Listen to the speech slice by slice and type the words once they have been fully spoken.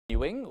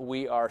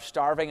We are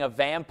starving a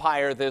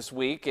vampire this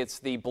week. It's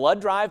the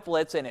Blood Drive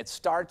Blitz, and it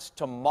starts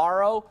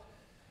tomorrow.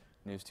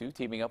 News 2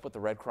 teaming up with the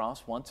Red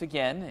Cross once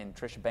again, and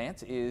Tricia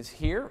Bantz is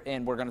here,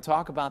 and we're going to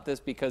talk about this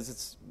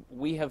because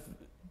we have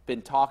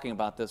been talking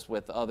about this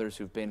with others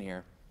who've been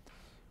here.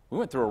 We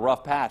went through a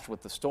rough patch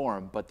with the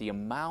storm, but the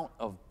amount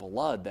of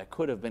blood that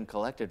could have been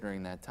collected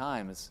during that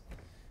time is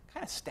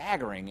kind of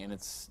staggering, and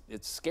it's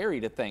scary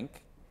to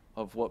think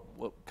of what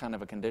kind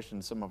of a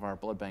condition some of our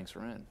blood banks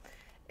are in.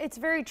 It's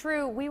very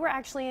true. We were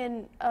actually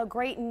in a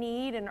great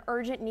need, an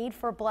urgent need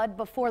for blood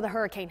before the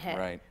hurricane hit.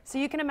 Right. So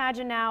you can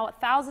imagine now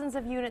thousands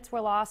of units were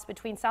lost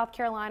between South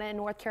Carolina and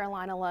North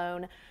Carolina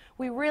alone.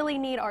 We really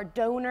need our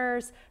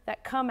donors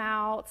that come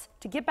out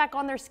to get back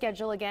on their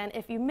schedule again.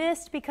 If you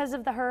missed because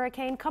of the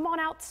hurricane, come on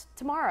out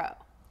tomorrow.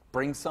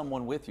 Bring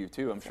someone with you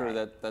too. I'm sure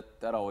right.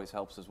 that always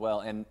helps as well.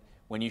 And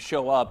when you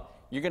show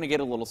up, you're going to get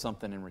a little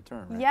something in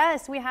return, right?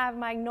 Yes, we have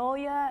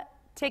Magnolia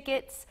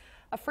tickets,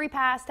 a free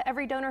pass to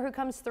every donor who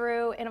comes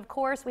through, and of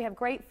course we have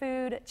great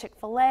food.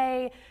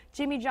 Chick-fil-A,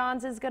 Jimmy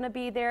John's is going to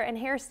be there, and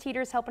Harris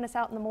Teeter's helping us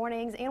out in the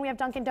mornings, and we have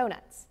Dunkin'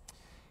 Donuts.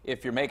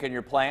 If you're making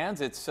your plans,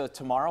 it's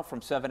tomorrow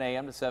from 7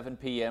 a.m. to 7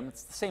 p.m.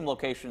 It's the same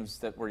locations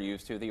that we're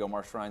used to, the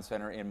Omar Shrine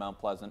Center in Mount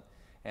Pleasant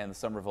and the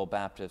Somerville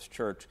Baptist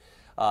Church.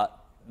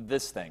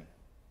 This thing,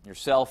 your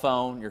cell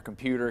phone, your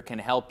computer can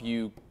help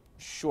you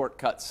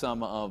shortcut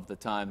some of the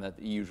time that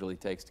it usually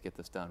takes to get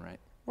this done, right?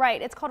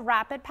 Right, it's called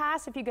Rapid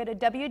Pass. If you go to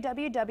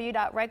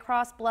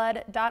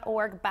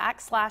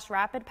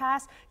www.redcrossblood.org/Rapid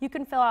Pass, you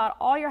can fill out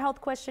all your health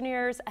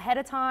questionnaires ahead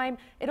of time.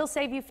 It'll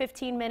save you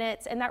 15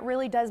 minutes, and that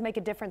really does make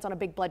a difference on a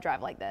big blood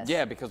drive like this.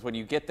 Yeah, because when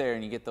you get there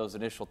and you get those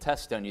initial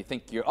tests done, you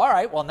think you're, all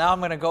right, well, now I'm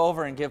going to go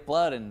over and give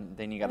blood, and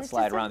then you got to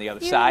slide around the other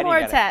side. More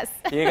tests.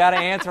 You got to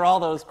answer all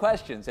those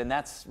questions, and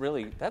that's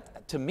really,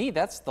 to me,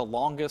 that's the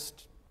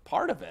longest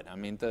part of it. I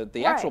mean,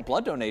 the actual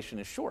blood donation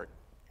is short.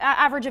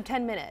 Average of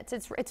 10 minutes.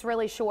 It's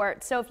really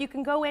short. So if you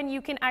can go in,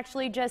 you can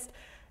actually just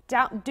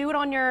do it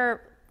on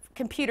your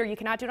computer. You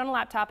cannot do it on a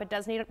laptop. It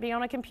does need to be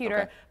on a computer.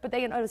 Okay. But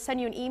they send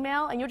you an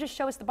email, and you'll just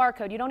show us the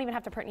barcode. You don't even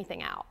have to print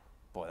anything out.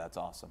 Boy, that's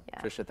awesome. Yeah.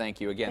 Tricia, thank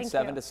you again. Thank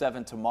 7 you. to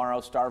 7 tomorrow.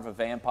 Starve a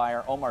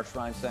Vampire, Omar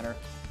Shrine Center,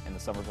 and the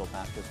Somerville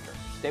Baptist Church.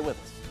 Stay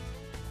with us.